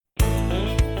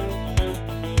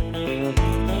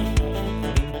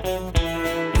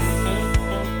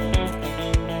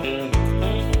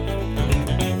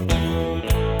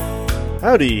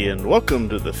Howdy, and welcome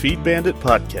to the Feed Bandit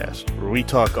Podcast, where we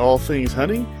talk all things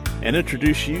hunting and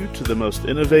introduce you to the most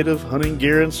innovative hunting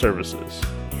gear and services.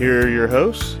 Here are your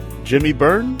hosts, Jimmy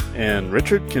Byrne and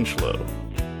Richard Kinchlow.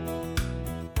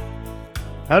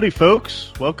 Howdy,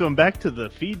 folks. Welcome back to the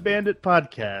Feed Bandit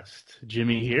Podcast.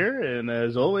 Jimmy here, and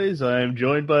as always, I'm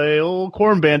joined by old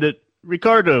Corn Bandit,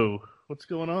 Ricardo. What's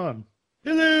going on?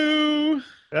 Hello.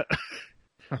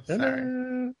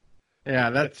 Hello.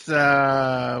 Yeah, that's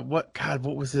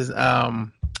what was his in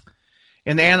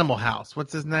Animal House?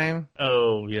 What's his name?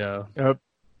 Oh yeah.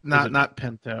 Not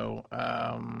Pinto.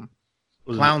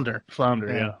 Flounder.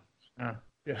 Flounder,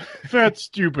 yeah. Fat,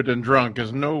 stupid, and drunk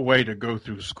is no way to go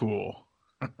through school.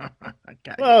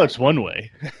 Okay. Well, it's one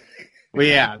way. Well,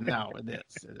 yeah, no, it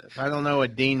is. I don't know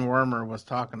what Dean Wormer was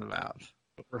talking about.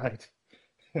 Right.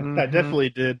 Mm-hmm. I definitely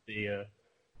did the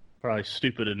probably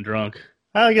stupid and drunk.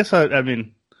 I guess I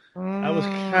mean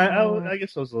I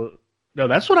guess I was no,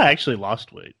 that's when I actually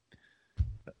lost weight.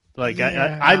 Like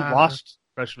Yeah. I lost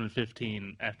freshman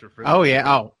 15 after freshman. Oh yeah.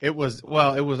 Oh, it was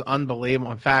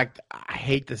unbelievable. In fact, I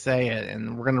hate to say it,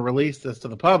 and we're going to release this to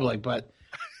the public, but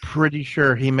pretty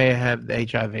sure he may have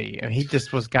HIV. And he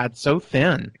just got so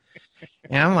thin.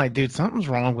 And I'm like, dude, something's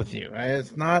wrong with you.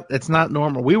 It's not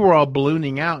normal. We were all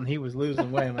ballooning out, and he was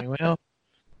losing weight. I'm like, well,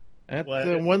 that's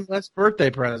one less birthday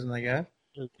present, I guess.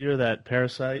 Either that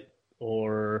Parasite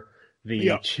or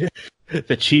the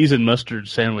the cheese and mustard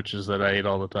sandwiches that I ate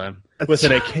all the time with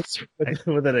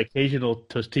an occasional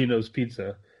Tostino's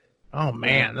pizza. Oh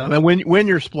man! I mean, when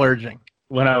you're splurging.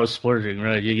 When I was splurging,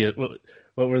 right? You get what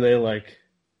were they like?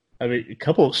 I mean,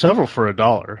 several for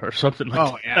 $1 or something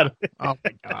like that. Oh yeah! Oh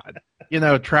my God! You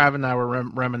know, Trav and I were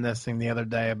reminiscing the other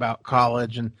day about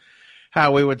college and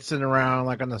how we would sit around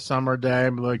like on a summer day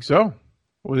and be like, "So,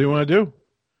 what do you want to do?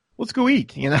 Let's go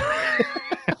eat." You know.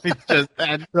 It's just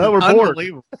we're bored.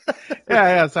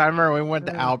 Yeah. So I remember we went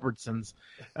to Albertsons,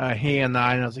 he and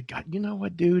I was like, God, you know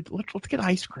what, dude? Let's get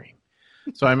ice cream.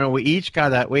 So I remember we each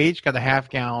got a half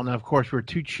gallon, and of course we were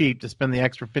too cheap to spend the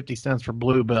extra 50 cents for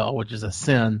Bluebell, which is a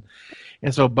sin.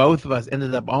 And so both of us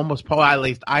ended up at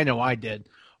least I know I did,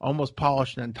 almost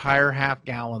polished an entire half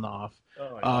gallon off,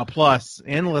 plus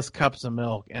endless cups of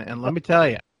milk. And let me tell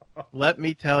you,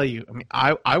 I mean,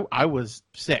 I was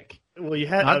sick. Well, you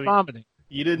had not vomiting.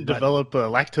 You didn't develop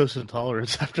lactose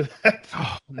intolerance after that.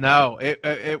 Oh, no,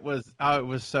 it was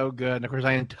so good. And of course,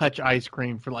 I didn't touch ice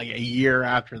cream for like a year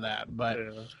after that. But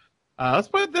let's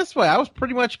put it this way: I was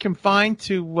pretty much confined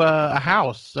to a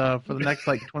house for the next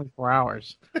like 24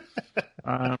 hours.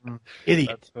 Idiot.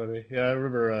 That's funny. Yeah, I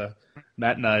remember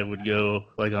Matt and I would go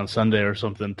like on Sunday or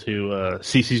something to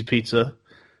Cece's Pizza.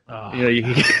 Oh. You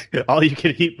know, all you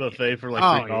can eat buffet for like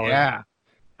 $3. Oh yeah.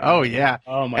 Oh yeah!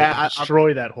 Oh my!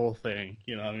 Destroy that whole thing.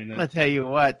 You know, I mean, I'll tell you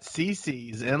what.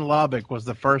 Cece's in Lubbock was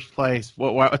the first place.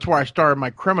 It's where I started my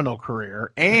criminal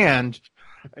career, and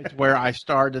it's where I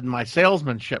started my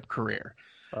salesmanship career.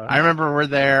 I remember we're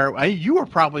there. You were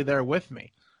probably there with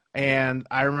me, and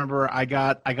I remember I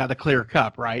got a clear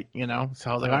cup, right? You know, so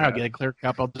I was like, all right, I'll get a clear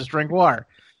cup. I'll just drink water.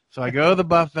 So I go to the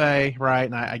buffet, right,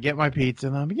 and I get my pizza,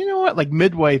 and I'm, you know what? Like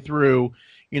midway through,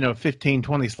 15,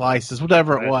 20 slices,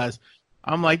 whatever it was.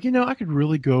 I'm like, I could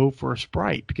really go for a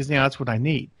Sprite because, that's what I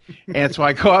need. And so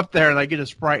I go up there and I get a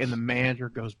Sprite, and the manager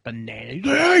goes bananas. He's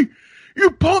like, hey, you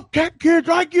punk tech kids,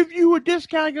 I give you a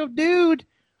discount. I go, dude,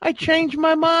 I changed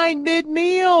my mind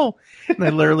mid-meal. And I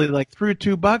literally threw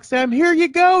 $2 at him. Here you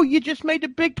go. You just made a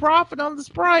big profit on the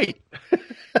Sprite.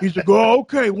 He's like, oh,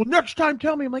 okay. Well, next time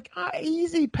tell me. I'm like,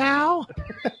 easy, pal.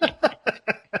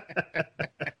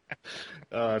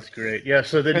 Oh, that's great. Yeah,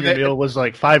 so then your meal was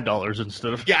like $5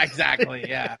 instead of... Yeah, exactly.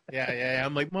 Yeah.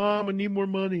 I'm like, Mom, I need more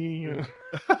money. Little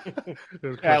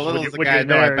as the guy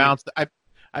know,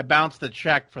 I bounced the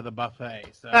check for the buffet,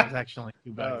 so it was actually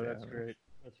 $2. Oh, that's great.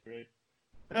 That's great.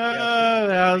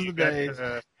 That was the days.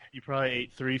 You probably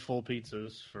ate 3 full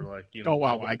pizzas for Oh,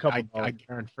 wow. I guarantee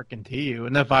freaking to you.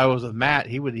 And if I was with Matt,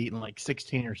 he would eat in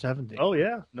 16 or 17. Oh,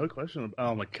 yeah. No question.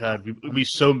 Oh, my God. We'd be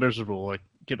so miserable.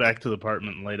 Get back to the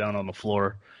apartment and lay down on the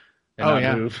floor and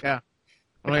not move. Yeah.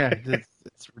 Oh, yeah.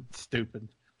 It's stupid.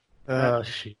 Oh,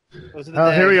 shit.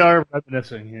 Here we are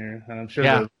reminiscing here. And I'm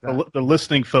sure the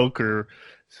listening folk are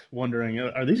wondering,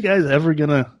 are these guys ever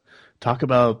going to talk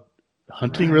about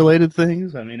hunting-related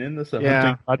things? I mean, in this hunting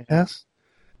podcast?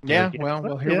 Yeah,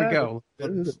 well, here we go.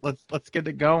 Let's get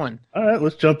it going. All right,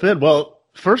 let's jump in. Well,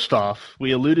 first off,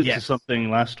 we alluded to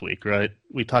something last week, right?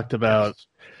 We talked about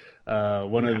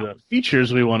one of the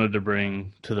features we wanted to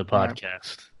bring to the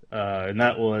podcast, and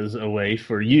that was a way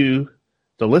for you,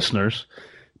 the listeners,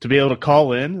 to be able to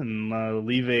call in and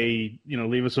leave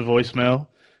us a voicemail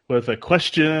with a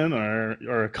question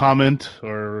or a comment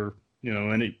or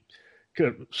any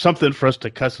something for us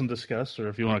to cuss and discuss, or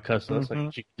if you want to cuss us, I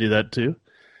guess you can do that too.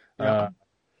 Yeah.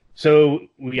 So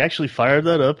we actually fired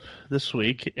that up this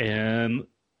week, and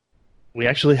we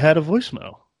actually had a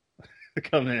voicemail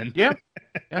come in. Yeah.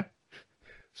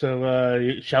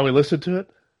 So shall we listen to it?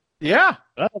 Yeah.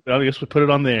 Oh, I guess we put it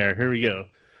on the air. Here we go.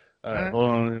 All right, hold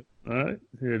on. All right,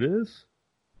 here it is.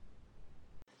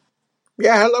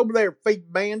 Yeah, hello there,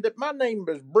 Feed Bandit. My name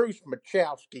is Bruce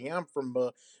Machowski. I'm from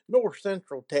North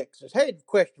Central Texas. Had a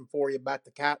question for you about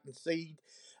the cottonseed.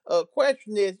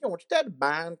 Question is, instead of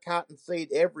buying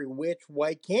cottonseed every which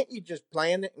way, can't you just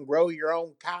plant it and grow your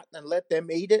own cotton and let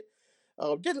them eat it?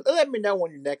 Just let me know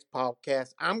on your next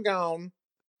podcast. I'm gone.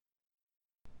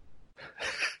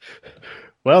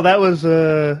 Well, that was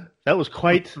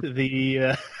quite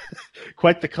the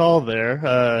quite the call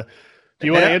there. Do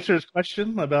you want to answer his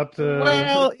question about?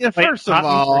 Well, first of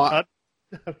all,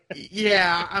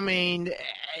 yeah, I mean,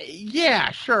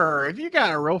 yeah, sure. If you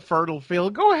got a real fertile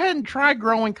field, go ahead and try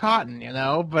growing cotton.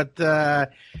 But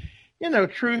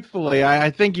truthfully, I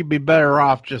think you'd be better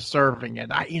off just serving it.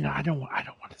 I don't want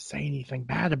to say anything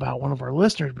bad about one of our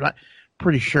listeners, but I'm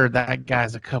pretty sure that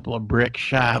guy's a couple of bricks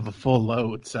shy of a full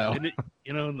load. So,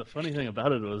 the funny thing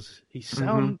about it was he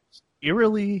sounds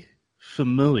eerily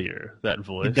familiar. That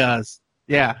voice. He does.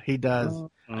 Yeah, he does.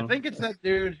 I think it's that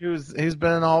dude who's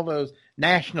been in all those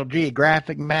National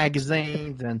Geographic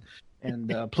magazines and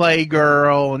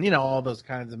Playgirl and all those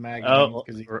kinds of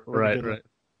magazines. Right.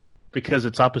 Because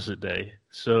it's opposite day.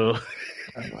 So,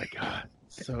 oh my God.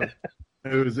 So,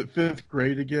 is it fifth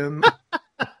grade again?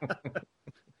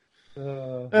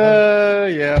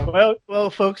 Yeah. Well,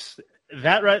 folks,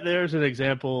 that right there is an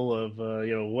example of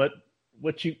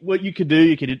what you could do.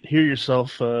 You could hear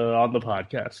yourself on the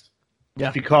podcast. Yeah.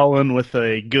 If you call in with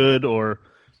a good or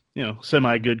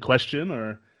semi-good question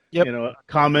or a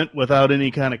comment without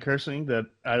any kind of cursing that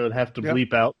I would have to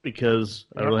bleep out because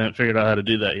I really haven't figured out how to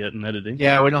do that yet in editing.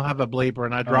 Yeah, we don't have a bleeper,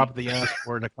 and I dropped the S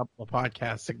word a couple of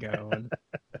podcasts ago. And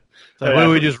so would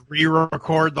we just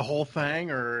re-record the whole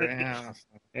thing, or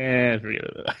forget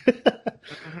it.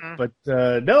 But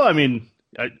no, I mean,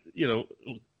 you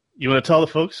want to tell the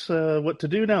folks what to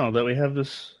do now that we have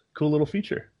this cool little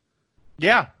feature.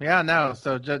 Yeah, no.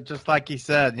 So just like you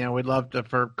said, we'd love to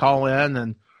call in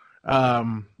and,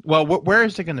 where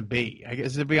is it going to be? I guess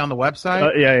is it be on the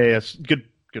website? Yeah.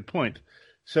 Good point.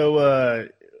 So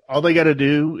all they got to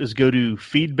do is go to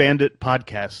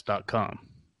feedbanditpodcast.com,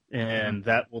 and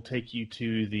that will take you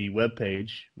to the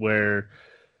webpage where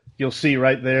you'll see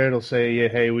right there. It'll say,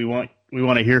 "Hey, we want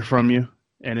to hear from you,"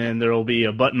 and then there will be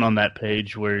a button on that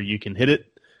page where you can hit it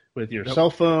with your cell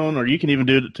phone, or you can even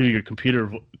do it to your computer,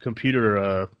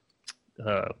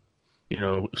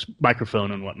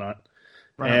 microphone and whatnot.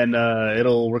 Right. And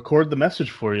it'll record the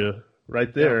message for you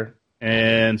right there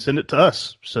and send it to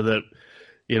us, so that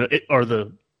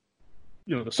the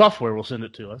software will send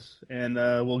it to us, and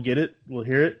we'll get it, we'll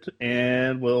hear it,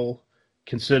 and we'll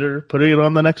consider putting it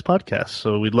on the next podcast.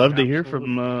 So we'd love to hear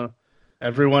from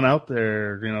everyone out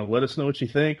there. Let us know what you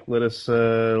think. Let us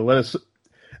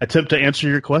attempt to answer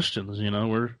your questions.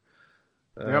 We're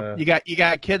you got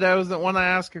kiddos that want to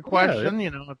ask a question.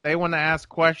 If they want to ask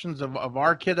questions of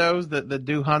our kiddos that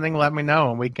do hunting, let me know,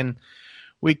 and we can.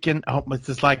 It's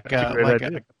just like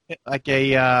a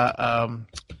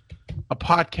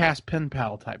podcast pen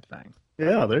pal type thing.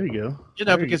 Yeah, there you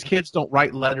go. Because kids don't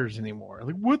write letters anymore.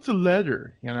 Like, what's a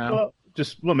letter? Well,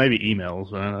 maybe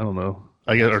emails. I don't know.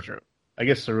 I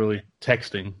guess they're really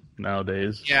texting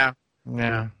nowadays. Yeah.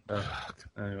 Anyway.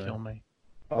 Kill me.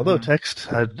 Although text,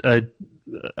 I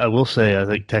will say, I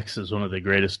think text is one of the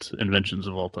greatest inventions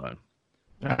of all time.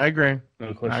 I agree.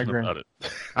 No question about it.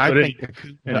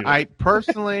 I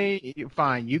personally,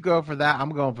 fine. You go for that.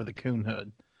 I'm going for the coon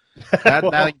hood.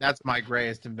 I think that's my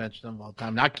greatest invention of all time.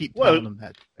 And I keep telling them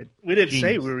that. We didn't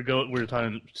say we were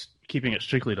talking keeping it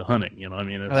strictly to hunting.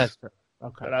 That's true.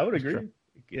 Okay, but I would agree.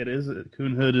 It is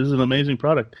coon hood is an amazing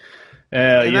product.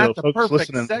 And that's a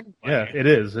perfect segue. Yeah, it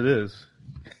is.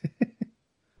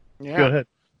 Yeah. Go ahead.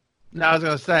 No, I was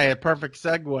going to say a perfect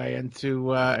segue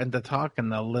into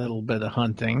talking a little bit of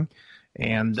hunting,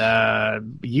 and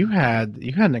you had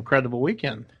an incredible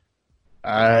weekend.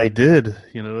 I did.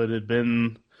 It had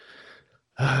been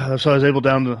so I was able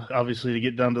to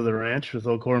get down to the ranch with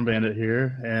old Corn Bandit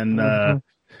here, and I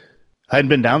hadn't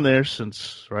been down there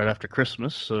since right after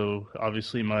Christmas. So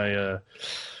obviously my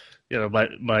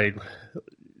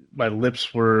my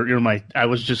lips were I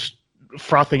was just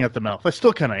frothing at the mouth. I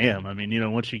still kind of am. I mean,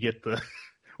 once you have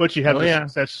the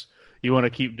success you want to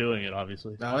keep doing it,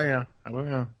 obviously. Oh yeah.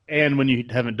 And when you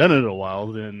haven't done it in a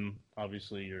while, then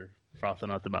obviously you're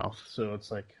frothing out the mouth. So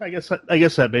it's like I guess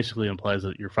that basically implies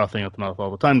that you're frothing out the mouth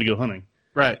all the time to go hunting.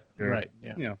 Right. You're, right.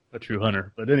 Yeah. You know, a true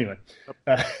hunter. But anyway,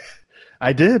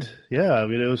 I did. Yeah. I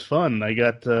mean, it was fun. I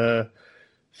got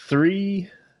three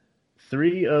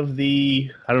of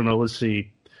the, I don't know, let's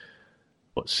see,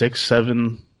 6,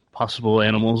 7 possible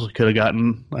animals could have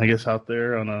gotten, I guess, out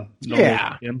there on a normal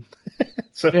weekend.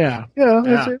 So you know,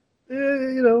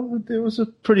 it was a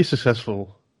pretty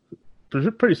successful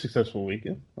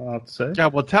weekend, I'll have to say. Yeah,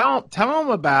 well, tell them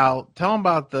about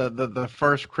the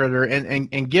first critter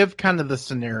and give kind of the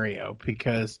scenario,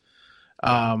 because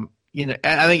you know,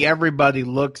 I think everybody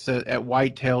looks at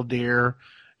white-tailed deer,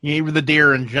 even the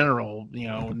deer in general, you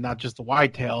know, not just the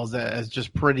whitetails, as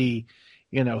just pretty,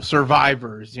 you know,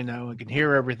 survivors, you know, and can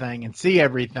hear everything and see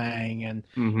everything, and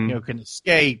you know, can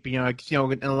escape, you know,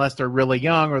 unless they're really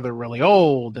young or they're really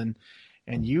old, and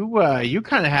you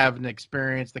kind of have an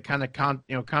experience that kind of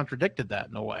contradicted that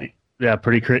in a way. Yeah,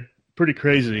 pretty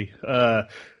crazy.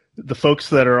 The folks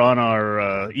that are on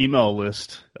our email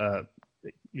list,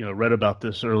 you know, read about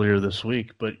this earlier this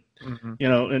week, but you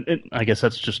know, and I guess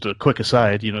that's just a quick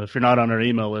aside. You know, if you're not on our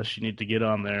email list, you need to get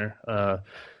on there.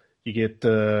 You get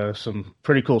some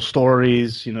pretty cool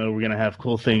stories. You know, we're going to have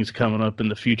cool things coming up in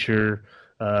the future,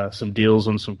 some deals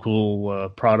on some cool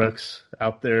products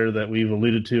out there that we've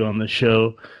alluded to on this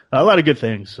show. A lot of good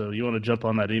things. So you want to jump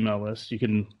on that email list. You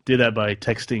can do that by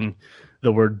texting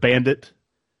the word bandit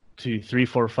to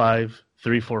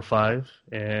 345-345,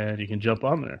 and you can jump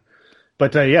on there.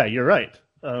 But, yeah, you're right.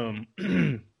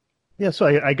 Yeah, so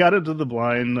I got into the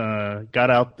blind,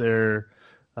 got out there,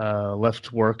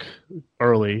 left work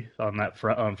early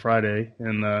on Friday,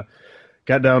 and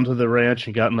got down to the ranch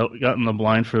and got in the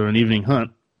blind for an evening hunt.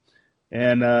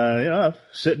 And you know,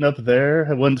 sitting up there,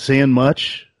 I wasn't seeing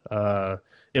much.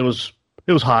 It was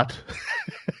hot.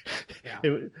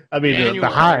 Yeah. I mean, the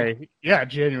high, yeah,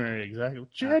 January, exactly,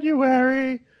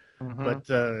 January. But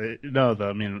no,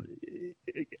 I mean,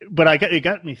 but it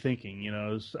got me thinking. You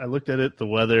know, I looked at it, the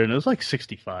weather, and it was like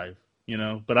 65. You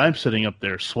know, but I'm sitting up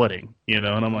there sweating. You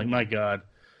know, and I'm like, my God,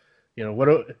 you know,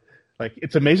 like,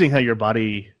 it's amazing how your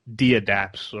body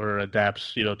adapts,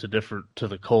 you know, to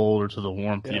the cold or to the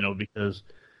warmth. You know, because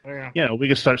you know, we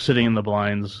could start sitting in the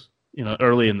blinds, you know,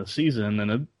 early in the season,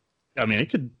 and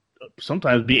it could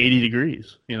sometimes be 80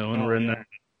 degrees. You know, when we're in there,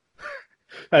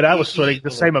 and I was sweating the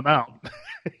same amount.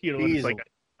 You know, it's like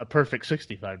a perfect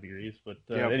 65 degrees. But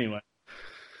anyway,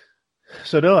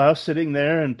 so no, I was sitting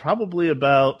there, and probably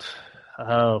about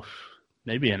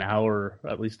maybe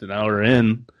at least an hour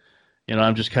in, you know,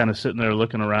 I'm just kind of sitting there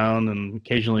looking around and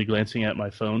occasionally glancing at my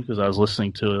phone because I was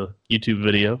listening to a YouTube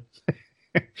video.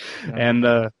 And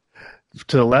to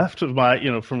the left of my,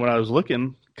 you know, from when I was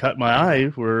looking, caught my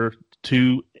eye were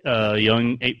 2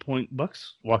 young 8-point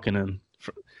bucks walking in.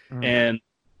 And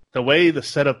the way the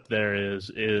setup there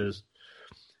is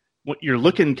what you're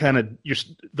looking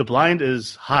the blind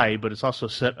is high, but it's also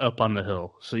set up on the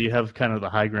hill. So you have kind of the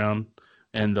high ground,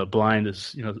 and the blind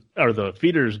is, you know, or the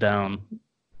feeder's down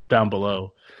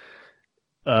below.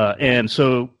 And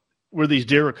so where these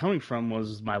deer were coming from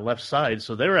was my left side.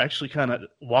 So they were actually kind of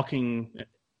walking,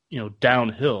 you know,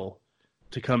 downhill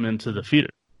to come into the feeder.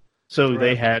 So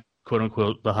they had, quote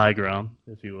unquote, the high ground,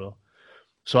 if you will.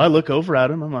 So I look over at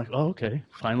them. I'm like, oh, okay,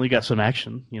 finally got some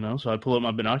action, you know. So I pull up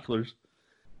my binoculars,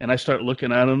 and I start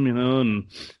looking at them, you know, and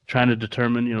trying to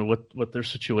determine, you know, what their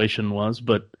situation was.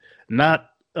 But not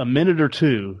a minute or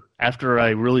two after I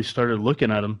really started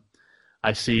looking at them,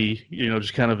 I see, you know,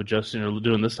 just kind of adjusting or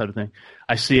doing this type of thing.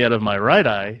 I see out of my right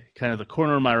eye, kind of the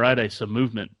corner of my right eye, some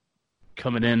movement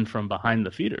coming in from behind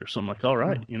the feeder. So I'm like, all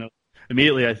right, you know,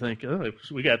 immediately I think, oh,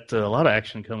 we got a lot of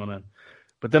action coming in.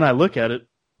 But then I look at it,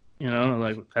 you know, and I'm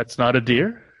like, that's not a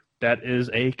deer. That is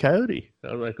a coyote.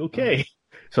 I was like, okay.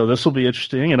 So this will be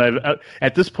interesting. And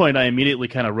at this point, I immediately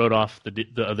kind of wrote off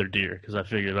the other deer because I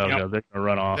figured, oh, God, they're going to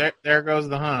run off. There goes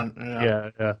the hunt.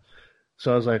 Yeah.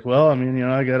 So I was like, well, I mean, you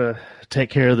know, I got to take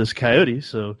care of this coyote.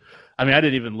 So, I mean, I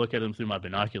didn't even look at him through my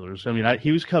binoculars. I mean,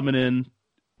 he was coming in.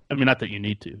 I mean, not that you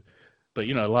need to, but,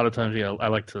 you know, a lot of times, I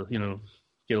like to, you know,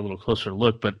 get a little closer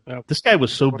look. But this guy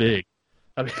was so big.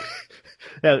 I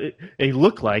mean, he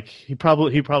looked like he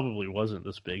probably wasn't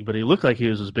this big, but he looked like he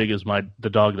was as big as the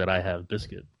dog that I have,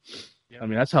 Biscuit. I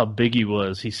mean, that's how big he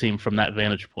was. He seemed from that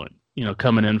vantage point, you know,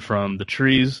 coming in from the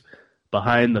trees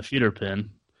behind the feeder pen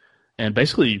and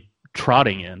basically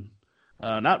trotting in,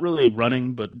 not really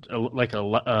running, but like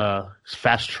a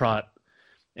fast trot.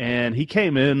 And he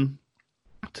came in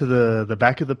to the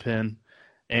back of the pen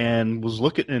and was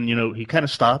looking, and, you know, he kind of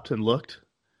stopped and looked.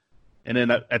 And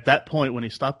then at that point, when he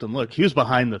stopped and looked, he was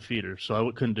behind the feeder, so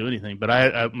I couldn't do anything. But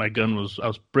I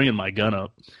was bringing my gun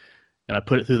up, and I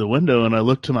put it through the window, and I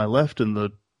looked to my left, and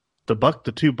the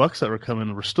two bucks that were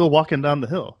coming were still walking down the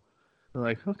hill. I'm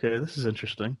like, okay, this is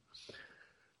interesting.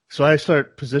 So I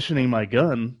start positioning my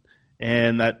gun,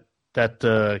 and that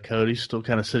coyote's still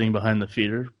kind of sitting behind the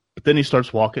feeder. But then he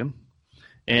starts walking,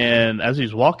 and as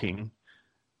he's walking,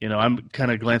 I'm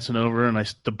kind of glancing over,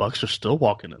 and the bucks are still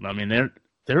walking. And I mean,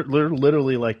 they're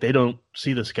literally like they don't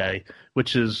see this guy,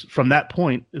 which is from that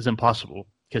point is impossible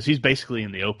because he's basically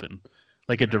in the open,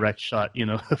 like a direct shot,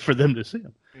 for them to see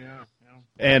him. Yeah.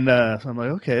 And so I'm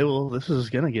like, okay, well, this is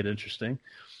gonna get interesting.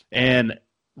 And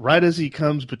right as he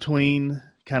comes between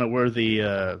kind of where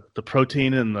the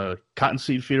protein and the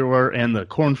cottonseed feeder were and the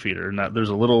corn feeder, now there's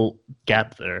a little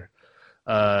gap there.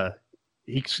 But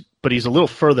he's a little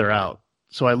further out.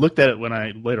 So I looked at it when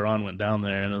I later on went down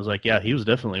there, and I was like, yeah, he was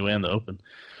definitely way in the open.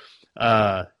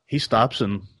 He stops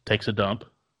and takes a dump,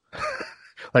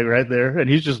 like right there, and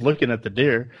he's just looking at the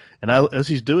deer. And as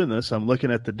he's doing this, I'm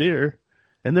looking at the deer,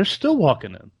 and they're still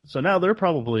walking in. So now they're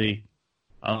probably,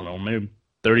 I don't know, maybe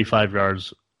 35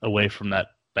 yards away from that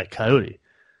coyote.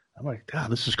 I'm like, God,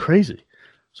 this is crazy.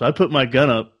 So I put my gun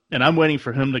up, and I'm waiting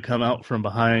for him to come out from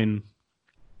behind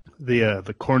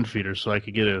the corn feeder so I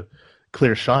could get a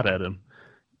clear shot at him.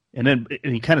 And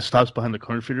he kind of stops behind the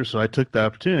corn feeder, so I took the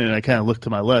opportunity, and I kind of looked to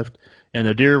my left, and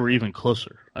the deer were even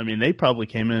closer. I mean, they probably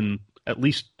came in at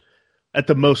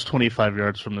the most 25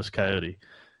 yards from this coyote.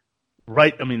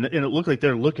 Right, I mean, and it looked like they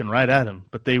were looking right at him,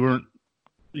 but they weren't,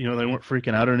 they weren't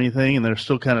freaking out or anything, and they're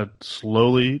still kind of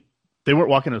slowly, they weren't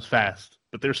walking as fast,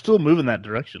 but they're still moving that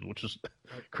direction, which is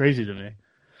crazy to me.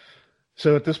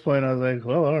 So at this point, I was like,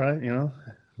 well, all right,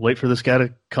 wait for this guy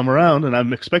to come around, and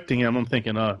I'm expecting him. I'm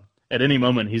thinking, at any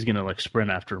moment he's going to like sprint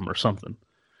after him or something.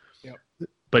 Yep.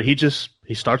 But he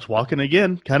starts walking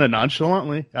again, kind of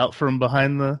nonchalantly out from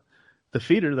behind the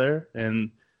feeder there,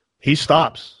 and he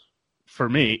stops. For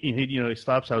me, he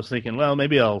stops. I was thinking, well,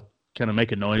 maybe I'll kind of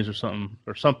make a noise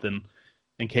or something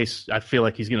in case I feel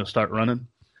like he's going to start running.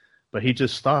 But he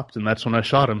just stopped, and that's when I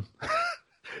shot him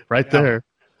right there,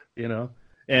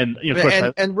 And of course,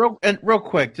 real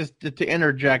quick, just to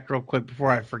interject real quick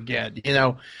before I forget,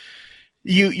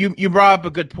 you brought up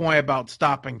a good point about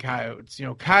stopping coyotes.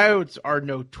 Coyotes are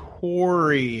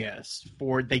notorious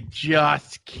for they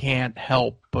just can't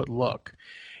help but look.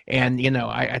 And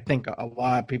I think a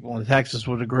lot of people in Texas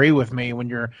would agree with me when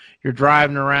you're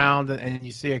driving around and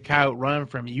you see a coyote running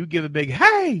from you, you give a big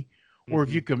hey, or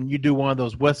if you do one of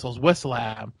those whistle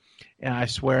at them, and I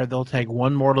swear they'll take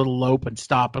one more little lope and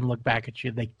stop and look back at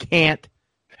you. They can't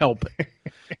help it.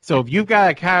 So if you've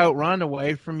got a coyote run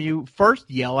away from you, first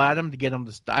yell at him to get him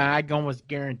to stop. I can almost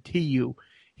guarantee you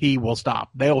he will stop.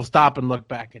 They will stop and look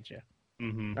back at you.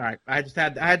 Mm-hmm. All right, I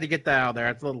had to get that out there.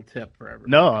 That's a little tip for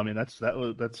everybody. No, I mean that's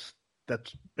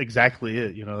exactly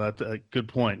it. That's a good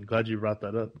point. Glad you brought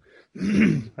that up.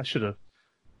 I should have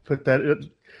put that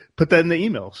in the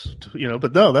emails.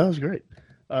 But no, that was great.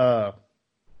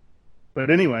 But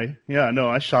anyway, yeah, no,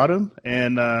 I shot him,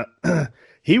 and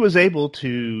he was able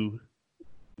to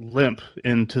limp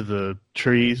into the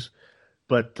trees,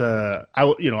 but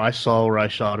I saw where I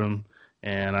shot him.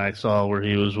 And I saw where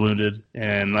he was wounded,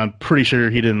 and I'm pretty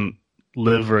sure he didn't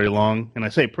live very long. And I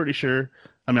say pretty sure,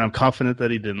 I mean, I'm confident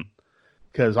that he didn't,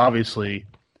 because obviously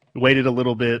waited a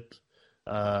little bit.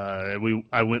 I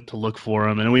went to look for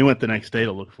him, and we went the next day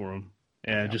to look for him,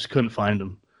 and just couldn't find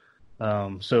him.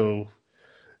 I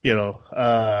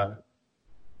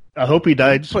hope he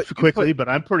died quickly, but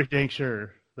I'm pretty dang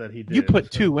sure that he did. You put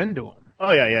two into him.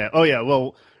 Oh, yeah. Oh, yeah.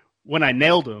 Well, when I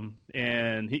nailed him,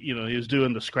 and he was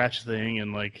doing the scratch thing,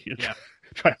 and he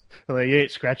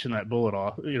ain't scratching that bullet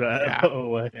off,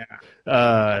 away.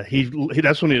 Yeah.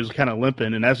 That's when he was kind of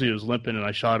limping, and as he was limping, and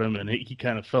I shot him, and he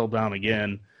kind of fell down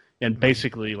again, and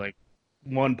basically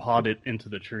one pawed it into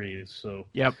the trees. So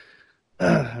yep.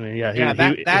 I mean,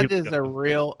 that is a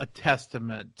real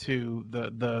testament to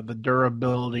the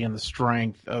durability and the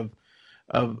strength of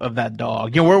that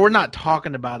dog. We're not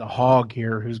talking about a hog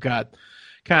here who's got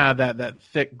kind of that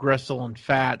thick gristle and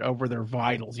fat over their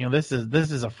vitals. This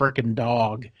is a freaking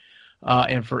dog,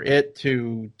 and for it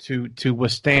to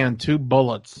withstand two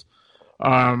bullets,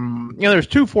 there's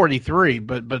 243,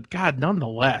 but God,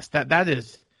 nonetheless, that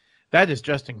is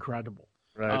just incredible.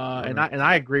 Right. And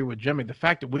I agree with Jimmy. The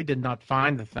fact that we did not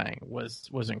find the thing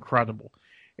was incredible.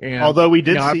 And, although we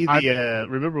did see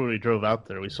remember when we drove out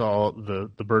there, we saw the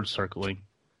birds circling.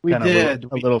 We did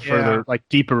a little further,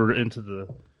 deeper into the.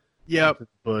 Yep.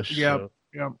 Bush. Yep. So.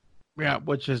 Yep. Yeah,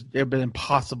 which it'd been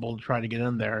impossible to try to get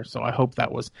in there. So I hope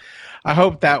that was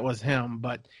him.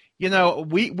 But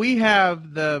we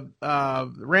have the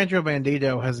Rancho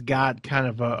Bandito has got kind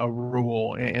of a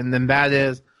rule, and then that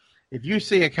is, if you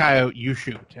see a coyote, you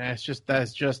shoot. And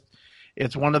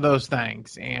it's one of those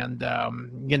things. And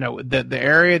the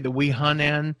area that we hunt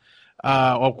in,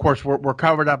 of course, we're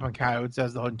covered up in coyotes,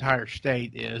 as the entire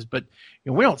state is, but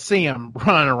we don't see them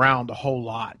running around a whole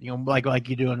lot, like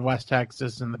you do in West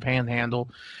Texas and the Panhandle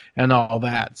and all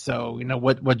that. So,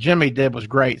 what Jimmy did was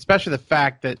great, especially the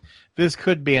fact that this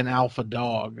could be an alpha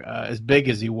dog, as big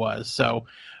as he was. So,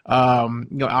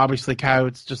 obviously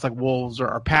coyotes, just like wolves,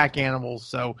 are pack animals.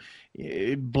 So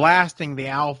blasting the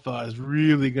alpha is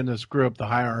really going to screw up the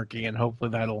hierarchy, and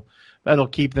hopefully that'll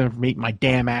keep them from eating my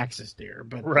damn axis deer.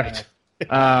 But right.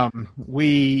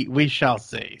 We shall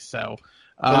see. So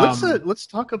let's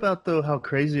talk about though how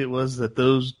crazy it was that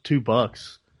those two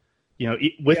bucks,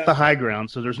 with the high ground,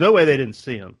 so there's no way they didn't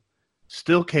see him,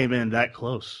 still came in that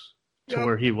close to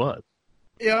where he was.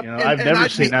 Yeah, I've never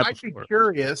seen that before. I'd be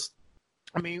curious.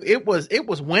 I mean, it was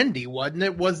windy, wasn't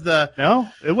it? No,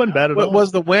 it wasn't bad at all.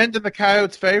 Was the wind in the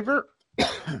coyotes' favor?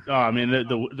 Oh, I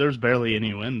mean, there's barely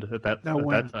any wind at that time.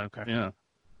 Okay.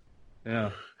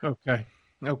 Yeah. Okay.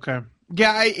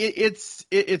 Yeah,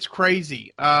 it's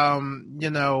crazy. And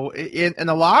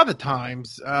a lot of the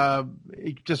times,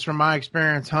 just from my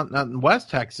experience hunting out in West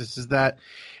Texas, is that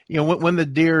when the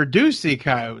deer do see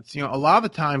coyotes, a lot of the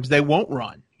times they won't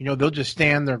run. They'll just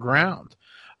stand their ground.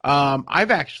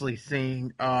 I've actually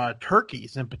seen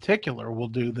turkeys in particular will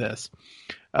do this,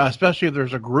 especially if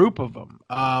there's a group of them.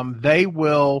 They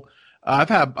will. I've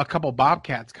had a couple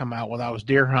bobcats come out when I was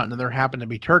deer hunting, and there happened to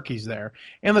be turkeys there,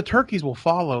 and the turkeys will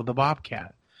follow the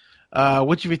bobcat,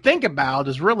 which, if you think about,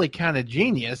 is really kind of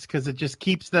genius, because it just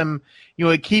keeps them,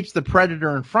 it keeps the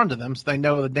predator in front of them, so they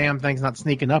know the damn thing's not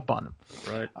sneaking up on them.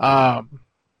 Right.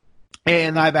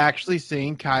 And I've actually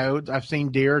seen coyotes. I've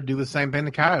seen deer do the same thing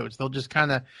to coyotes. They'll just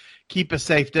kind of keep a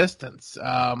safe distance.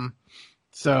 It's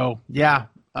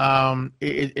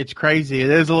crazy. It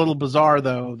is a little bizarre,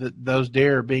 though, that those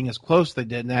deer being as close as they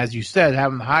did, and as you said,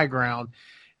 having the high ground,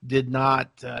 did not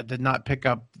pick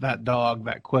up that dog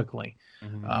that quickly.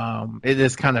 Mm-hmm. It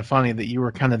is kind of funny that you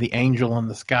were kind of the angel in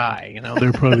the sky.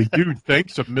 They're probably, dude,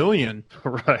 thanks a million.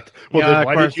 Right. Well, then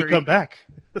why did you come back?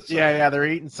 Yeah, they're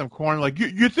eating some corn. Like,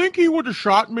 you think he would have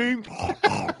shot me?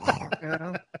 I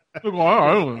don't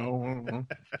know.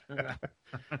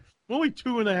 Only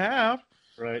 2.5.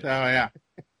 Right. Oh, yeah.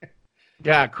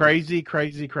 Yeah, crazy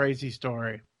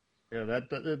story. Yeah,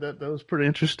 that was pretty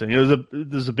interesting. It was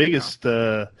the biggest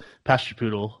pasture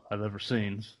poodle I've ever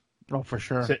seen. Oh, for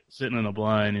sure. Sitting in a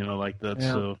blind, like that.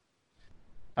 Yeah. So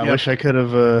I wish I could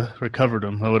have recovered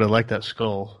him. I would have liked that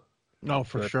skull. No,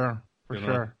 for sure.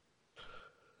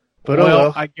 But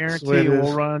I guarantee you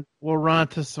we'll run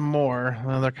to some more.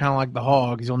 They're kind of like the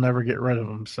hogs. You'll never get rid of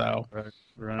them. So,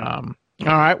 right. All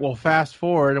right. Well, fast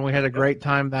forward, and we had a great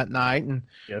time that night, and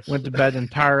went to bed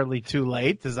entirely too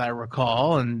late, as I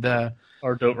recall. And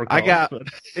or don't recall. It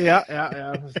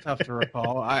was tough to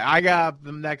recall. I got up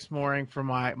the next morning for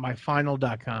my final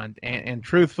duck hunt, and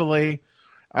truthfully,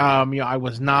 I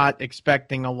was not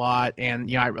expecting a lot.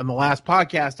 And on the last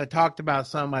podcast, I talked about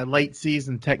some of my late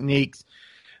season techniques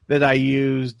that I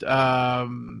used,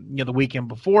 the weekend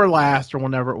before last or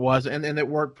whenever it was, and it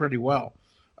worked pretty well.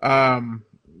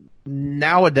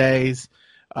 Nowadays,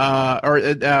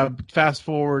 fast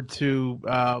forward to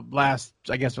last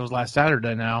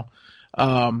Saturday now,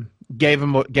 gave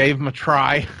him a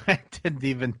try. I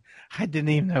didn't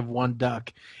even have one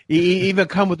duck. He even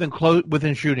come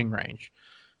within shooting range.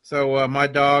 So my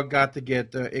dog got to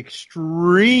get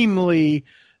extremely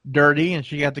dirty, and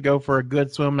she got to go for a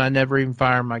good swim, and I never even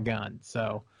fired my gun.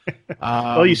 So,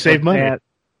 you saved money.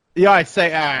 Yeah, I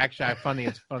say actually,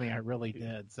 it's funny. I really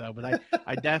did. So, but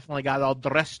I definitely got all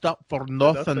dressed up for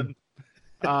nothing.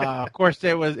 Of course,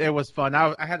 it was fun.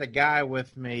 I had a guy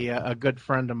with me, a good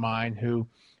friend of mine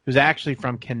who's actually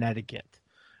from Connecticut.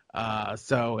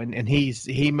 And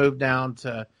he moved down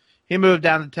to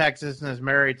Texas and is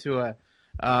married to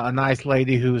a nice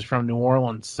lady who's from New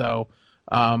Orleans. So.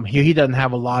 He doesn't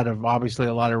have a lot of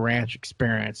ranch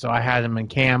experience, so I had him in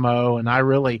camo, and I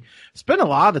really spent a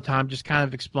lot of the time just kind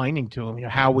of explaining to him,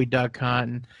 how we duck hunt.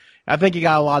 And I think he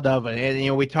got a lot of it,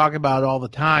 and we talk about it all the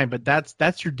time. But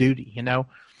that's your duty,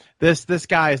 This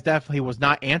guy was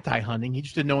not anti-hunting; he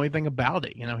just didn't know anything about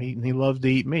it. He loves to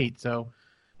eat meat, so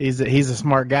he's a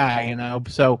smart guy,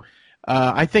 So.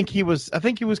 I think he was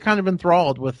kind of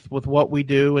enthralled with what we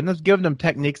do, and just giving them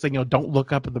techniques like, don't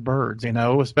look up at the birds,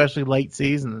 especially late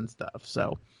season and stuff.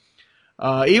 So,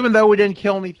 even though we didn't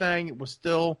kill anything, it was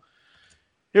still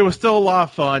It was still a lot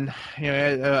of fun.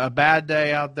 A bad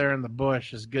day out there in the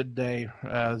bush is a good day.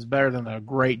 It's better than a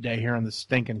great day here on the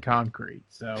stinking concrete.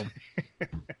 So,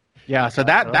 yeah. So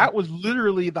that was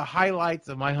literally the highlights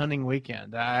of my hunting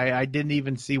weekend. I didn't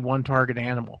even see one target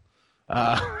animal,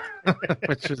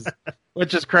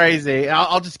 which is crazy.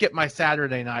 I'll just get my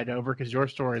Saturday night over because your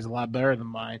story is a lot better than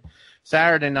mine.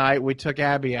 Saturday night we took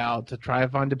Abby out to try to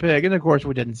find a pig, and of course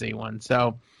we didn't see one.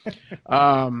 So,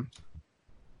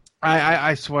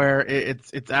 I swear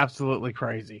it's absolutely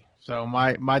crazy. So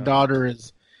my daughter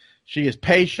is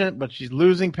patient, but she's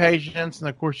losing patience, and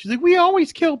of course she's like, we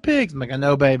always kill pigs. I'm like, I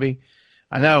know, baby,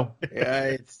 I know.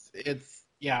 It's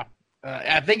yeah.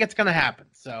 I think it's gonna happen.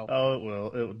 So it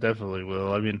will. It definitely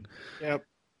will. I mean, yep.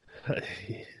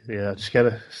 Yeah, just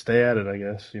gotta stay at it, I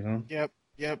guess.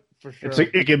 Yep, for sure.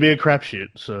 It can be a crapshoot.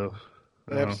 So.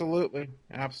 Absolutely.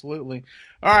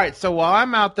 All right, so while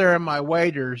I'm out there in my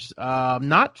waders,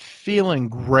 not feeling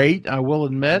great, I will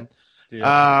admit.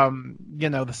 Yeah.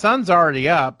 The sun's already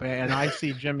up, and I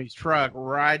see Jimmy's truck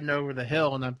riding over the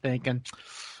hill, and I'm thinking,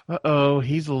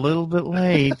 he's a little bit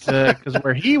late, because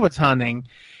where he was hunting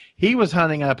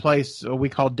at a place we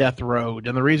call Death Road,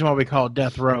 and the reason why we call it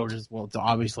Death Road is, well, it's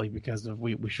obviously because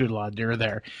we shoot a lot of deer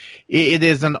there. It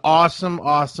is an awesome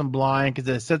blind because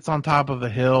it sits on top of a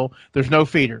hill. There's no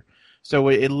feeder, so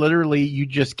it literally you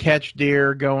just catch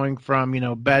deer going from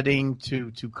bedding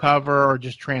to cover or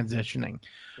just transitioning,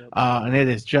 and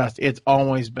it's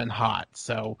always been hot.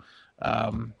 So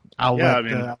I'll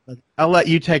let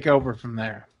you take over from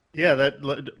there. Yeah,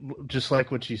 that just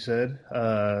like what you said.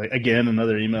 Again,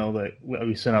 another email that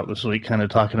we sent out this week, kind of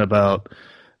talking about,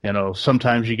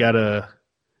 sometimes you gotta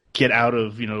get out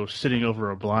of sitting over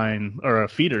a blind or a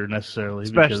feeder necessarily,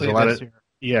 especially because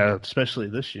especially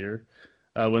this year,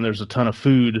 when there's a ton of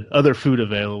other food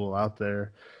available out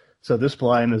there. So this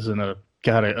blind is in a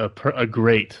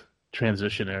great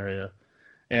transition area,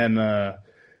 and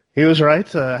he was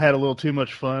right. I had a little too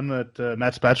much fun at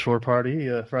Matt's bachelor party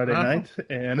Friday night,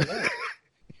 and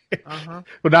well,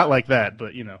 not like that,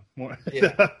 but more.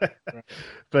 Yeah.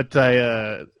 But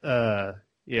I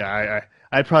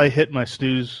probably hit the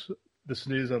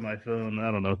snooze on my phone,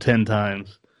 I don't know, 10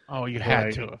 times. Oh, you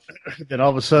had to have. Then all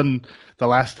of a sudden, the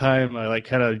last time I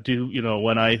kind of do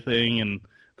one eye thing, and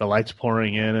the light's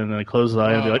pouring in, and then I close the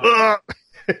eye and be like, oh!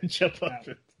 and jump up.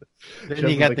 Then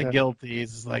you got the guilties.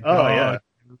 It's like, yeah.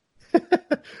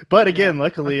 But again,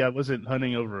 luckily I wasn't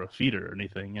hunting over a feeder or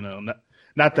anything,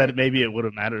 not that maybe it would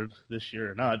have mattered this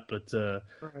year or not, but a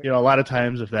lot of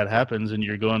times if that happens and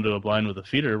you're going to a blind with a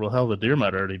feeder, well, hell, the deer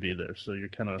might already be there, so you're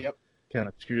kind of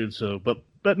screwed. So, but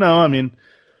no, I mean,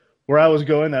 where I was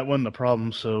going, that wasn't the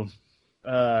problem. So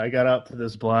I got out to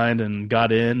this blind and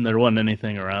got in. There wasn't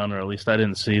anything around, or at least I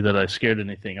didn't see that I scared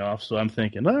anything off. So I'm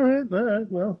thinking, all right,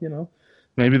 well,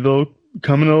 maybe they'll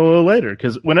come in a little later,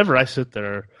 because whenever I sit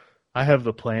there, I have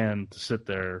the plan to sit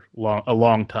there a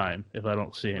long time if I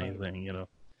don't see anything,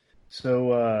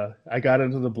 So I got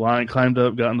into the blind, climbed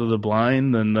up, got into the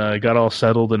blind, and got all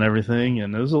settled and everything.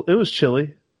 And it was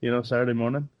chilly, Saturday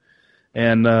morning,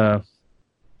 and was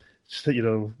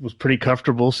pretty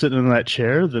comfortable sitting in that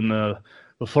chair. Then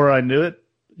before I knew it,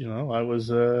 I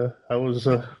was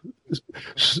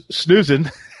snoozing,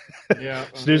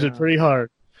 snoozing pretty hard.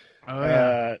 Oh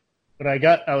yeah. But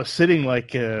I was sitting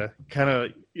like kind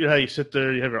of, how you sit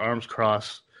there, you have your arms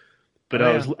crossed.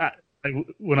 But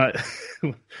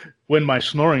when my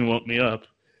snoring woke me up,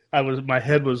 my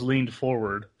head was leaned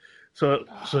forward. So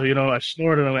I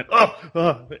snored and I went,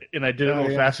 oh, and I did it a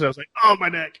little fast, and I was like, oh, my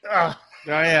neck. Oh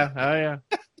yeah.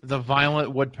 The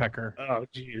violent woodpecker. Oh,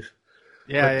 jeez.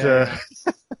 Yeah.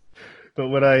 But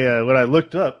when I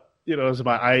looked up, as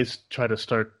my eyes try to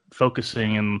start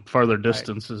focusing in farther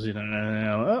distances,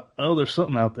 there's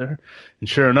something out there. And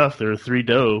sure enough, there were 3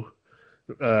 doe.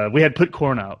 We had put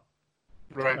corn out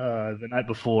the night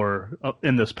before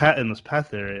in this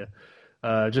path area,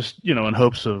 just in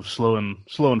hopes of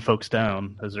slowing folks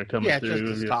down as they're coming through. Yeah,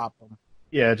 just to stop them.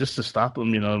 Yeah, just to stop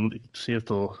them. See if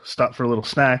they'll stop for a little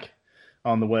snack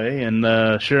on the way.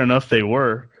 And sure enough, they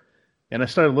were. And I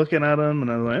started looking at them,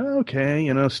 and I was like,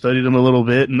 okay, studied them a little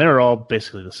bit, and they were all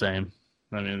basically the same.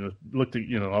 I mean, looked at,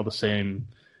 all the same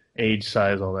age,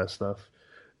 size, all that stuff.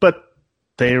 But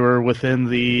they were within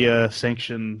the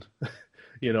sanctioned,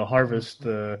 harvest.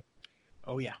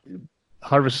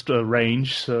 Harvest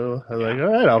range. So I was like, all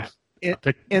right, I'll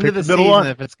pick into the middle one.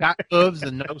 If it's got hooves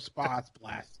and no spots,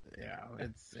 blast it.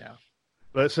 Yeah.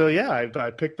 But so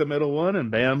I picked the middle one and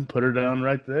bam, put her down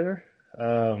right there.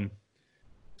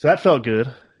 So that felt good,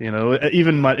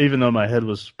 even though my head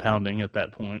was pounding at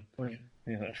that point.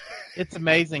 Yeah. It's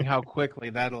amazing how quickly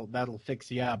that'll fix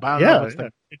you up. I don't know if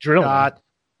it's the adrenaline shot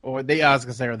or I was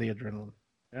gonna say, or the adrenaline.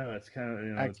 Yeah, it's kind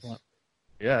of Excellent.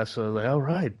 Yeah, so like, all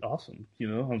right, awesome.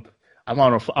 I'm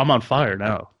on fire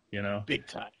now. Big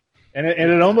time. And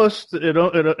it almost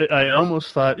I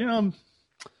almost thought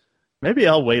maybe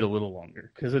I'll wait a little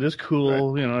longer because it is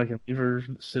cool. Right. I can leave her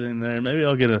sitting there. Maybe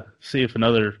I'll see if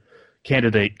another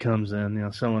candidate comes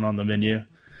in. Someone on the menu.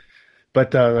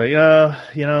 But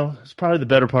it's probably the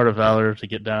better part of valor to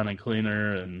get down and clean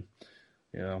her, and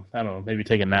I don't know, maybe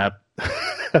take a nap,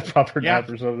 a proper nap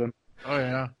or something. Oh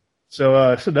yeah.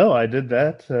 So no, I did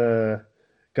that.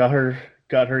 Got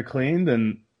her cleaned,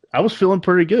 and I was feeling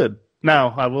pretty good.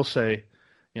 Now I will say,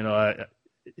 you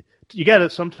got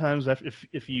it. Sometimes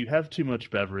if you have too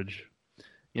much beverage,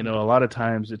 a lot of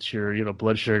times it's your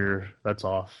blood sugar that's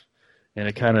off, and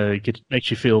it kind of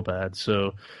makes you feel bad.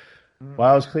 So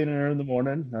while I was cleaning her in the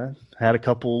morning, I had a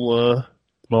couple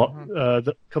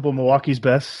Milwaukee's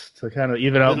Best to kind of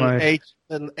even out my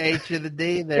little H of the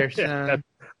D there, son.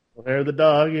 Hair of the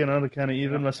dog, to kind of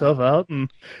even myself out,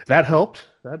 and that helped.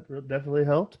 That definitely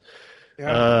helped.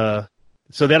 Yeah.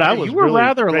 So then I was. You were really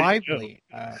rather lively.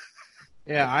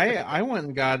 I went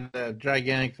and got a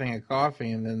gigantic thing of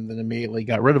coffee, and then immediately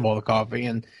got rid of all the coffee.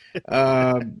 And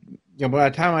by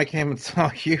the time I came and saw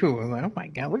you, I was like, "Oh my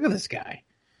god, look at this guy!"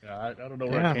 Yeah, I don't know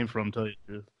where it came from, to tell you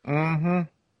the truth. Mm-hmm.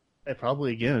 It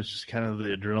probably again, it's just kind of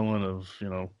the adrenaline of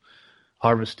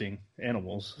harvesting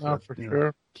animals. Oh, for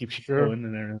sure. Keeps you going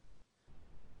in there.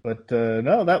 But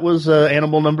no, that was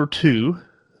animal number 2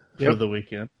 for the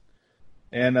weekend.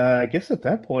 And I guess at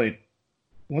that point,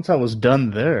 once I was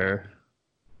done there,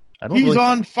 He's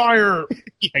on fire.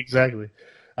 Yeah, exactly.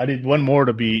 I did one more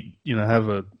to be, have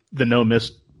the no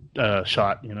miss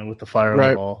shot, with the fire on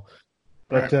the ball.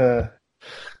 But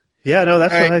yeah, no,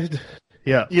 that's what I did.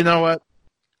 Yeah. You know what?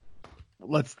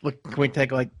 Let's look. Can we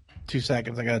take like 2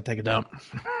 seconds? I gotta take a dump.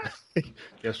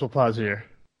 Yes, we'll pause here.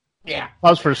 Yeah.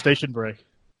 Pause for a station break.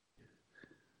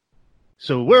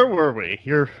 So where were we?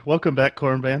 You're welcome back,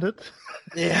 Corn Bandit.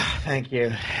 Yeah, thank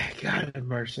you. God have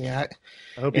mercy. I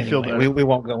hope you feel better. We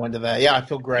won't go into that. Yeah, I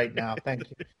feel great now. Thank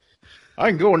you. I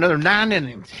can go another 9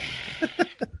 innings.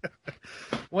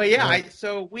 Well, yeah.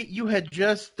 You had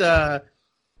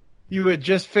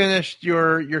just finished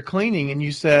your cleaning, and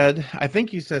I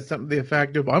think you said something to the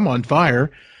effect of, "I'm on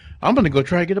fire. I'm going to go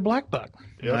try to get a black buck."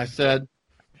 Yep. And I said,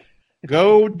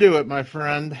 "Go do it, my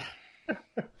friend."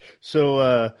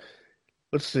 So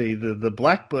let's see. The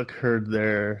black buck herd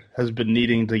there has been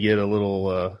needing to get a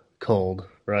little cold,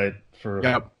 right, for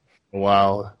a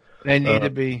while. They need to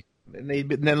be.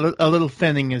 A little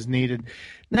thinning is needed.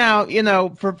 Now,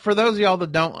 for those of y'all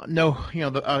that don't know,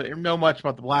 know much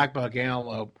about the black buck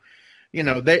antelope,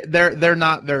 they're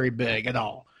not very big at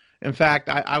all. In fact,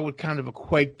 I would kind of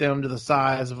equate them to the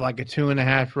size of like a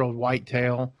 2.5-year-old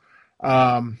whitetail.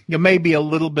 Maybe a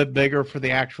little bit bigger for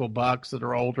the actual bucks that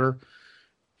are older,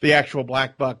 the actual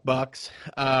black bucks.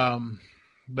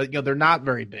 But they're not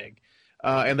very big.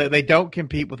 And they don't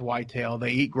compete with whitetail.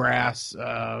 They eat grass,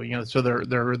 so they're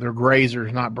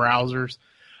grazers, not browsers.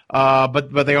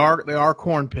 But they are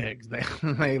corn pigs.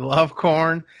 They love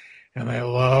corn, and they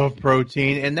love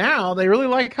protein. And now they really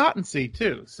like cottonseed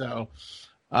too. So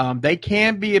they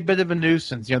can be a bit of a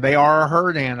nuisance. They are a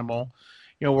herd animal,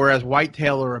 whereas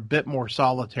whitetail are a bit more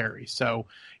solitary. So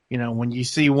when you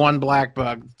see one black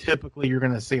buck, typically you're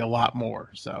going to see a lot more.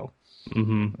 So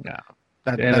yeah.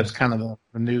 That's kind of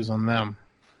the news on them.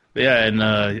 Yeah,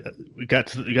 and we got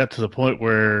to the point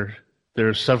where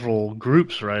there's several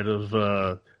groups, right, of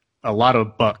a lot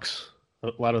of bucks, a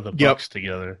lot of the bucks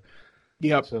together.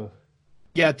 Yep. So,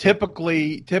 yeah,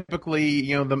 typically,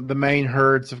 the main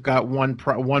herds have got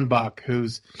one buck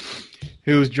whose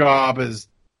job is,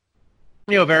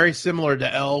 very similar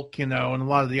to elk, and a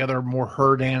lot of the other more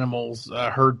herd animals,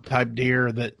 herd type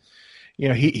deer that.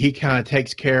 He kind of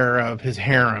takes care of his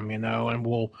harem, and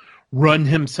will run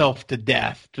himself to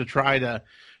death to try to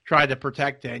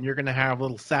protect it. And you're going to have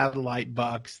little satellite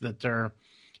bucks that are,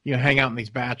 hang out in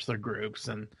these bachelor groups.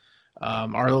 And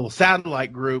our little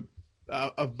satellite group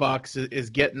of bucks is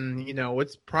getting,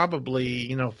 it's probably,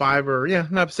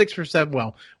 6 or 7.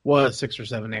 Well, was 6 or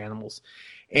 7 animals.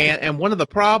 And one of the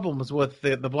problems with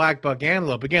the black buck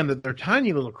antelope, again, that they're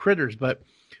tiny little critters, but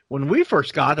when we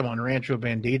first got them on Rancho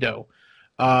Bandito,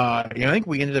 I think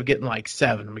we ended up getting like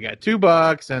 7. We got 2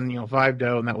 bucks and 5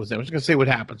 doe, and that was it. We're just gonna see what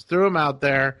happens. Threw them out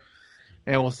there,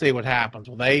 and we'll see what happens.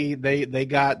 Well, they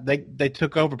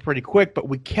took over pretty quick, but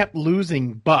we kept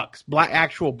losing bucks,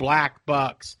 actual black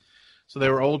bucks. So they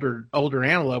were older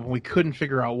antelope, and we couldn't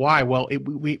figure out why. Well,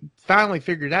 we finally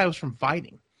figured out it was from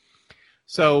fighting.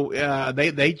 So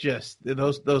they just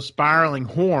those spiraling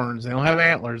horns. They don't have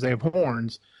antlers. They have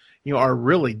horns. Are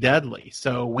really deadly.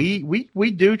 So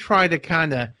we do try to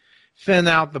kind of thin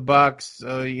out the bucks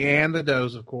and the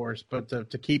does, of course, but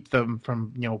to keep them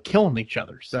from killing each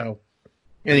other. So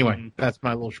anyway, that's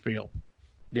my little spiel.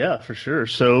 Yeah, for sure.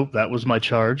 So that was my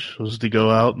charge, was to go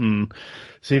out and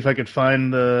see if I could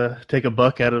take a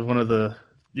buck out of one of the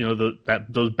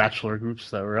those bachelor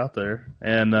groups that were out there.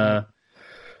 And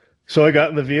so I got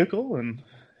in the vehicle and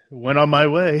went on my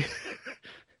way.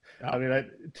 I mean,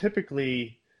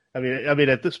 I mean,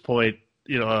 at this point,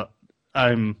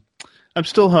 I'm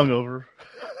still hungover,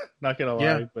 not gonna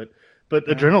lie, but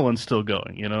adrenaline's still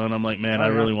going, and I'm like, man, I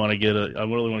really want to get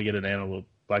an antelope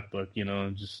black buck,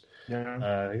 and just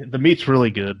the meat's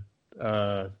really good.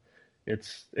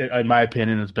 In my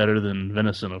opinion, it's better than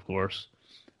venison, of course.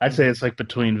 I'd say it's like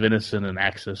between venison and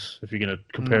Axis if you're gonna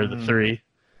compare the three.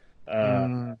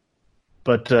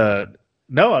 But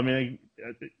no, I mean,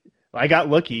 I got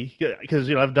lucky because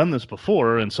I've done this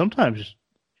before, and sometimes,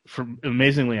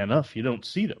 amazingly enough, you don't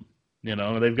see them.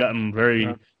 They've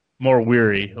gotten more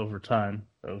weary over time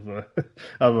of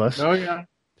us. Oh yeah.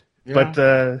 But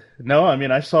no, I mean,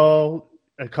 I saw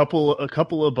a couple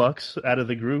of bucks out of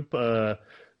the group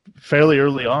fairly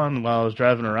early on while I was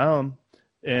driving around,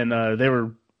 and they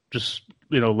were just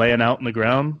laying out in the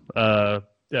ground by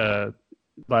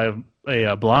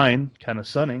a blind, kind of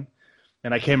sunning.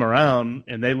 And I came around,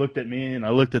 and they looked at me, and I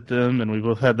looked at them, and we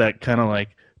both had that kind of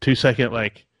like 2-second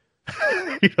like,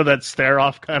 that stare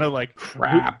off kind of like,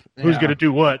 crap. Who's gonna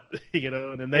do what?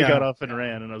 And then they got off and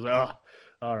ran, and I was like, oh,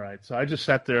 all right. So I just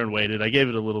sat there and waited. I gave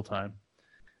it a little time,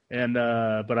 and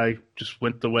but I just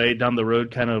went the way down the road,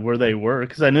 kind of where they were,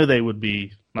 because I knew they would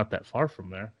be not that far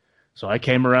from there. So I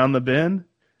came around the bend,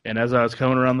 and as I was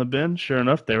coming around the bend, sure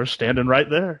enough, they were standing right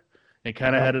there. And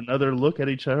kind of had another look at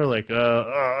each other, like,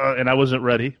 and I wasn't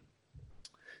ready.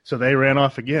 So they ran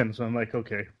off again. So I'm like,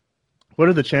 okay, what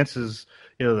are the chances,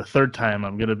 the third time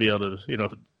I'm going to be able to,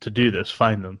 to do this,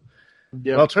 find them?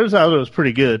 Yep. Well, it turns out it was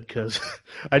pretty good because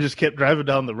I just kept driving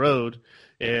down the road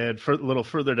and a little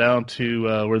further down to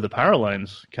where the power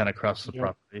lines kind of cross the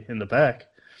property in the back.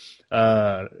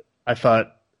 I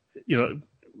thought,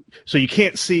 so you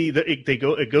can't see that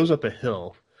it goes up a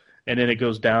hill and then it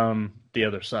goes down the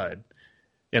other side.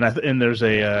 And there's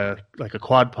a like a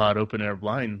quad pod open air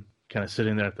blind kind of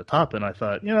sitting there at the top, and I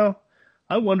thought,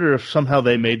 I wonder if somehow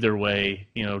they made their way,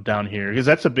 down here, because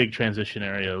that's a big transition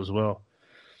area as well.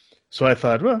 So I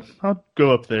thought, well, I'll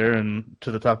go up there and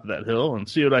to the top of that hill and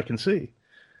see what I can see.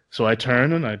 So I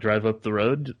turn and I drive up the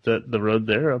road, the road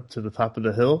there up to the top of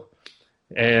the hill,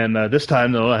 and this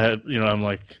time though I had, I'm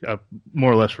like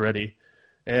more or less ready,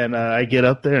 and I get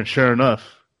up there, and sure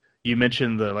enough. You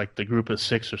mentioned the group of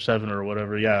 6 or 7 or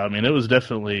whatever. Yeah, I mean, it was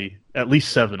definitely at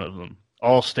least 7 of them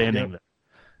all standing there.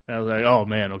 And I was like, oh,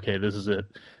 man, okay, this is it.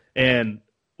 And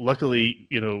luckily,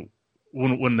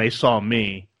 when they saw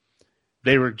me,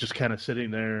 they were just kind of sitting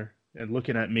there and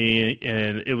looking at me,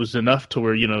 and it was enough to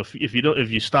where,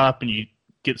 if you stop and you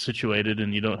get situated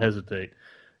and you don't hesitate,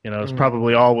 it's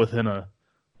probably all within a,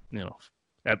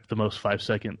 at the most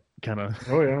 5-second kind of.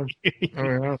 Oh yeah.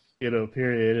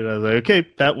 Period. And I was like, okay,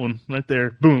 that one right there,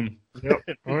 boom. Yep.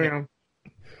 Oh yeah.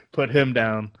 Put him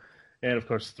down, and of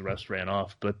course the rest ran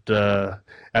off. But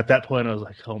at that point, I was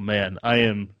like, oh man, I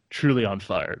am truly on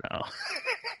fire now.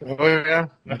 Oh yeah,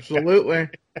 absolutely.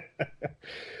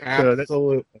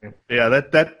 Absolutely.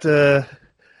 That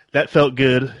felt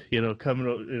good.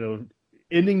 Coming,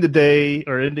 ending the day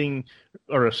or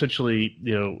essentially,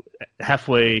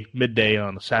 halfway midday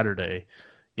on a Saturday.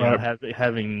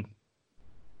 Having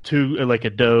two, like a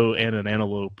doe and an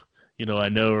antelope, I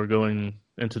know are going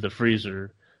into the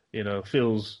freezer,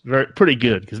 feels pretty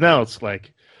good because now it's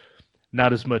like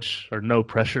not as much or no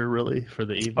pressure really for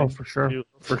the evening. Oh, for sure.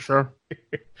 For sure.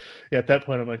 Yeah, at that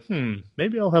point I'm like,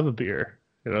 maybe I'll have a beer.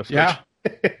 Yeah.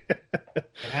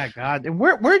 Yeah, God. And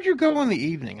where'd you go in the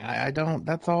evening? I don't.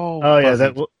 That's all. Oh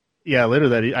yeah, later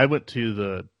that I went to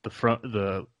the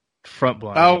front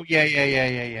blind. Oh yeah.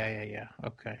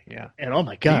 Okay, yeah. And oh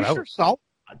my God, I saw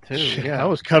too. Yeah, I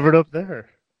was covered up there.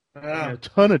 A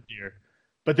ton of deer.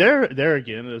 But there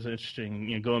again, it was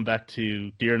interesting. Going back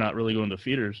to deer not really going to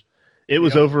feeders. It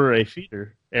was over a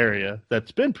feeder area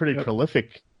that's been pretty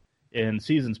prolific in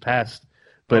seasons past.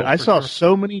 But I saw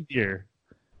so many deer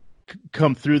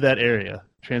come through that area,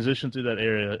 transition through that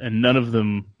area, and none of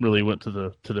them really went to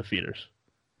the feeders.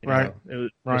 Right.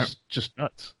 It was just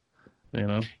nuts.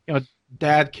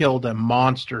 Dad killed a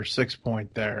monster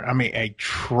 6-point there. I mean, a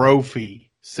trophy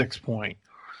 6-point.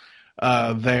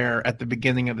 there at the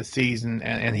beginning of the season,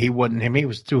 and he wouldn't. He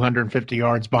was 250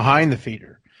 yards behind the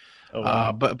feeder. Oh,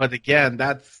 wow. But again,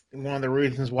 that's one of the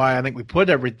reasons why I think we put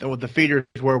the feeders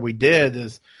where we did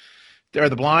or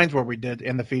the blinds where we did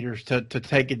in the feeders to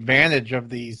take advantage of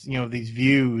these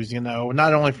views,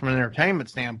 not only from an entertainment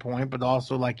standpoint, but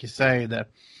also, like you say,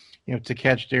 to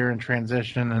catch deer in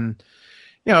transition. And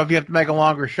if you have to make a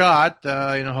longer shot,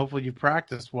 hopefully you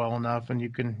practice well enough and you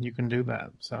can do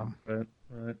that. So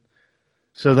right.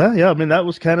 So that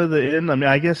was kind of the end. I mean,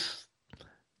 I guess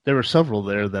there were several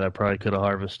there that I probably could have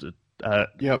harvested.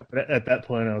 Yep. At that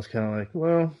point, I was kind of like,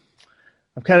 well,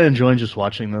 I'm kind of enjoying just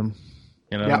watching them.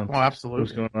 Yeah, well, absolutely.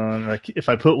 What's going on? Like, if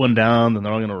I put one down, then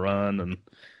they're all going to run, and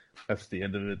that's the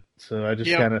end of it. So I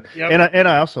just kind of, and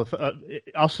I also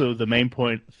also the main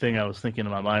thing I was thinking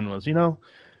in my mind was,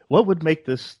 what would make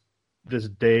this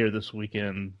day or this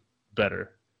weekend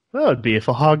better? Well, it'd be if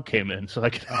a hog came in, so I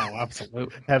could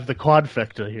absolutely have the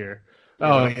quadfecta here.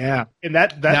 Yeah, and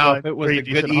that now if it was a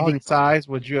good eating size,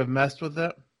 would you have messed with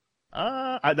it?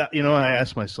 I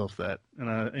asked myself that,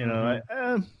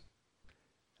 and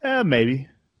maybe.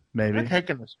 I'm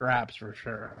taking the straps for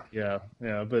sure. Yeah,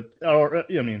 but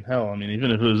even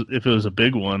if it was a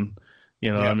big one,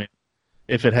 I mean,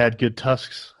 if it had good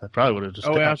tusks, I probably would have just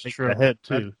taken the head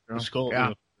too, the skull.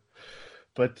 Yeah.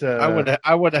 But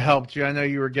I would have helped you. I know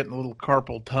you were getting a little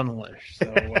carpal tunnelish,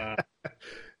 so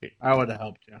I would have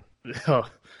helped you. Oh,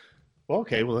 well,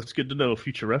 okay. Well, that's good to know.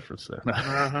 Future reference then.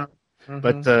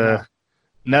 But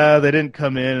no, they didn't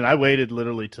come in, and I waited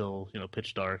literally till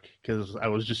pitch dark because I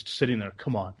was just sitting there.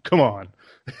 Come on.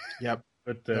 Yep.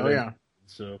 But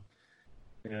So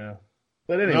yeah.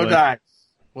 But anyway, no dice.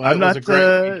 Well, I'm not.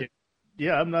 I'm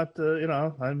not.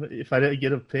 If I didn't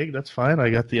get a pig, that's fine. I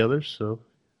got the others, so.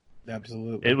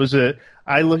 Absolutely. It was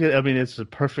it's a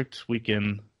perfect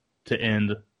weekend to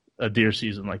end a deer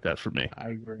season like that for me.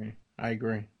 I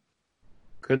agree.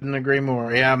 Couldn't agree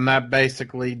more. Yeah, and that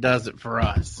basically does it for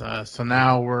us. So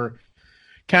now we're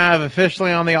kind of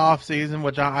officially on the off season,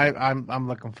 which I'm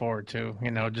looking forward to.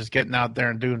 Just getting out there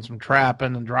and doing some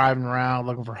trapping and driving around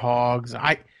looking for hogs.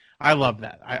 I love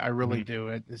that. I really do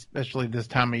it, especially this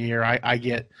time of year. I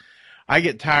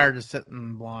get tired of sitting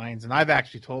in blinds, and I've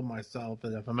actually told myself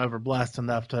that if I'm ever blessed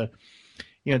enough to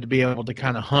be able to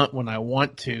kind of hunt when I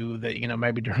want to, that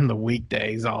maybe during the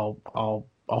weekdays I'll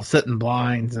sit in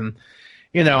blinds, and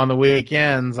on the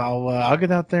weekends I'll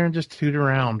get out there and just toot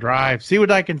around, drive, see what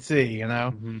I can see,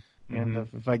 Mm-hmm. And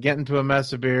if I get into a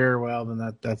mess of beer, well, then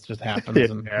that just happens,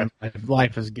 and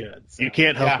life is good. So, you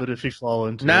can't help it if you fall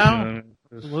into it.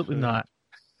 Absolutely not.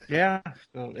 Yeah.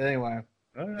 So anyway,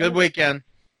 good weekend.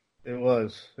 It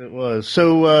was.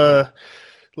 So,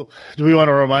 do we want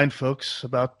to remind folks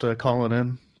about calling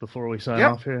in before we sign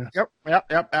off here?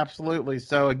 Yep, absolutely.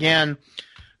 So, again,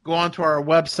 go on to our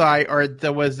website, or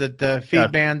was it the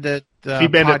Feed Bandit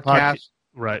podcast?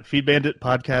 Right,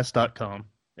 feedbanditpodcast.com,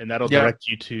 and that'll direct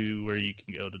you to where you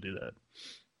can go to do that.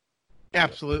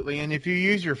 Absolutely, and if you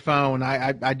use your phone,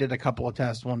 I did a couple of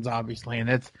test ones, obviously, and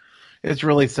it's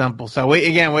really simple. So,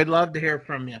 we'd love to hear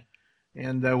from you.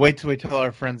 And wait till we tell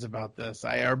our friends about this.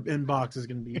 Our inbox is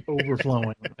going to be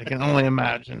overflowing. I can only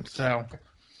imagine. So,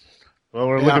 well,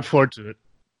 we're looking forward to it.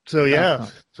 So,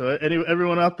 So,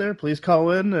 everyone out there, please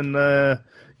call in and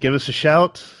give us a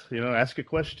shout. Ask a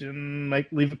question,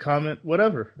 leave a comment,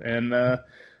 whatever, and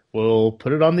we'll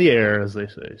put it on the air, as they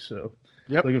say. So,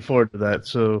 looking forward to that.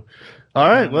 So, all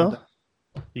right. Well,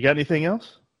 you got anything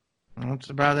else? That's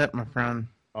about it, my friend.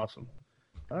 Awesome.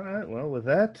 All right. Well, with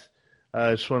that.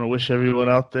 I just want to wish everyone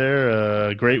out there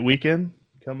a great weekend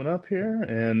coming up here,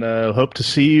 and hope to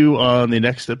see you on the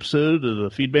next episode of the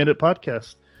Feed Bandit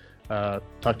podcast.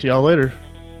 Talk to y'all later.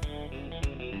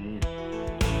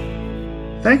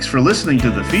 Thanks for listening to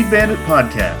the Feed Bandit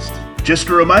podcast. Just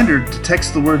a reminder to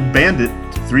text the word bandit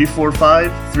to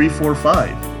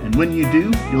 345-345. And when you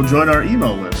do, you'll join our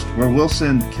email list, where we'll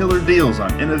send killer deals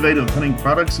on innovative hunting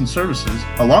products and services,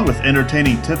 along with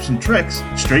entertaining tips and tricks,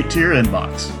 straight to your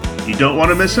inbox. You don't want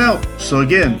to miss out, so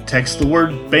again, text the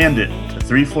word bandit to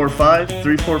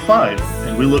 345-345,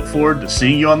 and we look forward to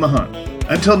seeing you on the hunt.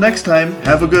 Until next time,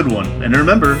 have a good one, and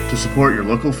remember to support your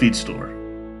local feed store.